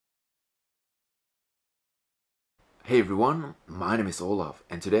Hey everyone, my name is Olaf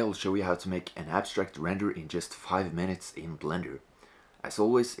and today I'll show you how to make an abstract render in just 5 minutes in Blender. As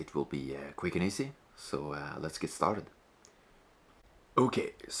always, it will be quick and easy, so let's get started.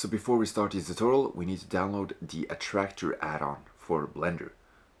 Okay, so before we start this tutorial, we need to download the Attractor add-on for Blender.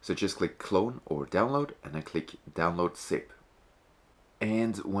 So just click clone or download and then click download zip.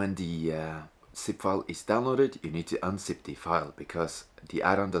 And when the zip file is downloaded, you need to unzip the file because the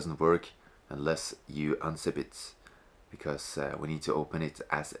add-on doesn't work unless you unzip it, because we need to open it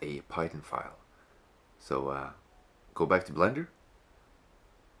as a Python file. So go back to Blender,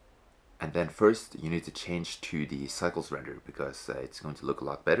 and then first you need to change to the cycles render because it's going to look a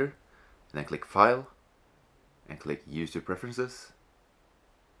lot better. And then click File and click User Preferences,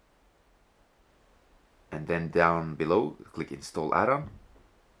 and then down below click Install Add-on,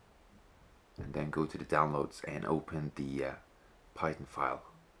 and then go to the downloads and open the Python file.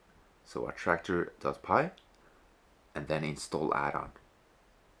 So attractor.py, and then install add-on.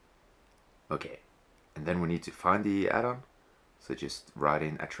 Okay, and then we need to find the add-on, so just write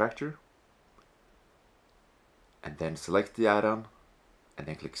in Attractor and then select the add-on and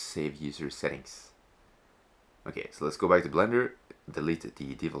then click Save User Settings. Okay, so let's go back to Blender, delete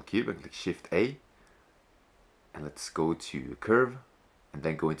the default cube and click Shift A, and let's go to Curve and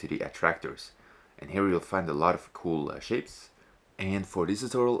then go into the Attractors, and here you'll find a lot of cool shapes. And for this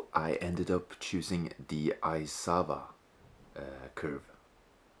tutorial I ended up choosing the Isava curve.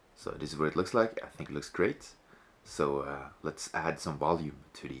 So this is what it looks like. I think it looks great. So let's add some volume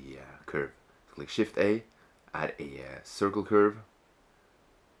to the curve. So click Shift A, add a circle curve,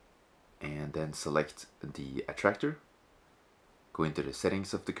 and then select the attractor, go into the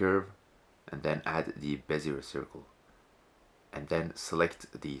settings of the curve, and then add the Bezier circle. And then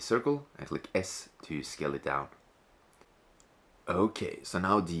select the circle and click S to scale it down. Okay, so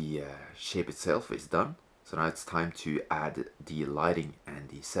now the shape itself is done. So now it's time to add the lighting and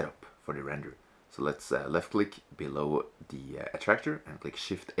the setup for the render. So let's left click below the attractor and click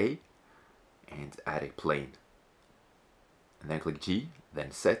Shift A and add a plane. And then click G,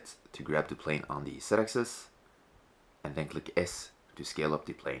 then set to grab the plane on the Z axis, and then click S to scale up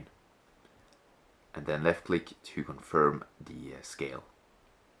the plane. And then left click to confirm the scale.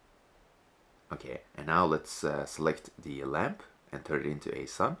 Okay, and now let's select the lamp and turn it into a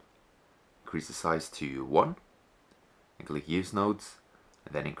sun. Increase the size to 1 and click Use Nodes,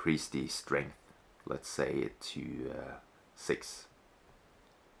 and then increase the strength, let's say it to 6.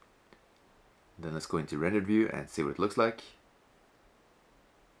 Then let's go into rendered view and see what it looks like.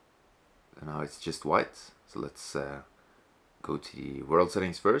 And now it's just white, so let's go to the world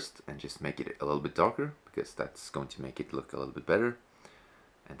settings first and just make it a little bit darker because that's going to make it look a little bit better.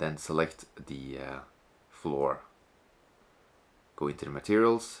 And then select the floor. Go into the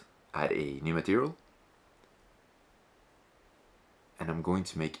materials, add a new material, and I'm going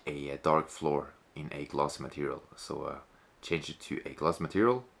to make a dark floor in a glossy material. So change it to a glossy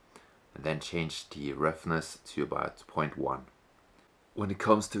material and then change the roughness to about 0.1. When it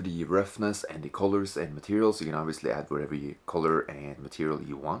comes to the roughness and the colors and materials, you can obviously add whatever color and material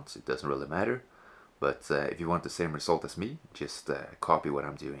you want. It doesn't really matter. But if you want the same result as me, just copy what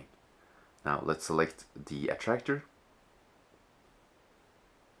I'm doing. Now let's select the attractor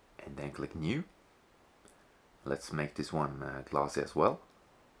and then click New. Let's make this one glossy as well.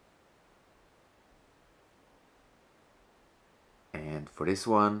 And for this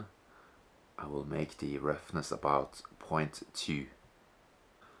one, I will make the roughness about 0.2.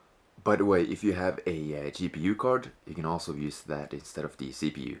 By the way, if you have a GPU card, you can also use that instead of the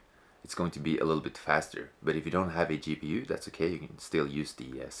CPU. It's going to be a little bit faster, but if you don't have a GPU, that's okay, you can still use the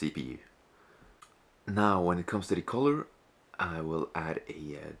CPU. Now when it comes to the color, I will add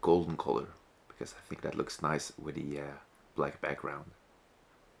a golden color because I think that looks nice with the black background.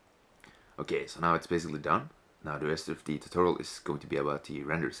 Okay, so now it's basically done. Now the rest of the tutorial is going to be about the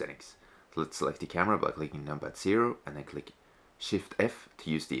render settings. So let's select the camera by clicking numpad 0 and then click Shift F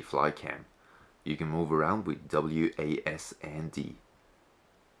to use the fly cam. You can move around with W, A, S and D.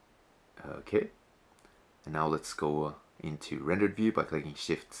 Okay, and now let's go into rendered view by clicking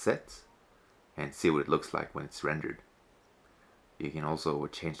Shift Z and see what it looks like when it's rendered. You can also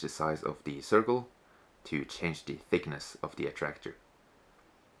change the size of the circle to change the thickness of the attractor.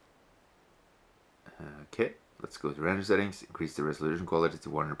 Okay, let's go to render settings, increase the resolution quality to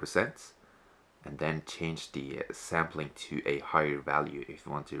 100%, and then change the sampling to a higher value if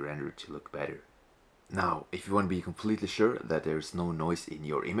you want the render to look better. Now, if you want to be completely sure that there's no noise in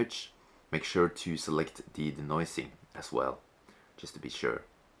your image, make sure to select the denoising as well, just to be sure.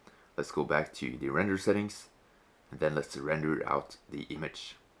 Let's go back to the render settings and then let's render out the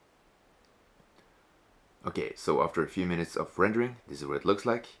image. Okay, so after a few minutes of rendering, this is what it looks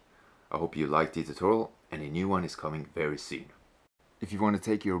like. I hope you liked the tutorial, and a new one is coming very soon. If you want to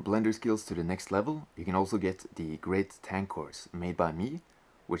take your Blender skills to the next level, you can also get the Great Tank course made by me,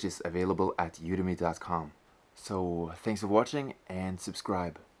 which is available at udemy.com. So thanks for watching and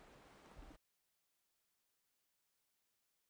subscribe.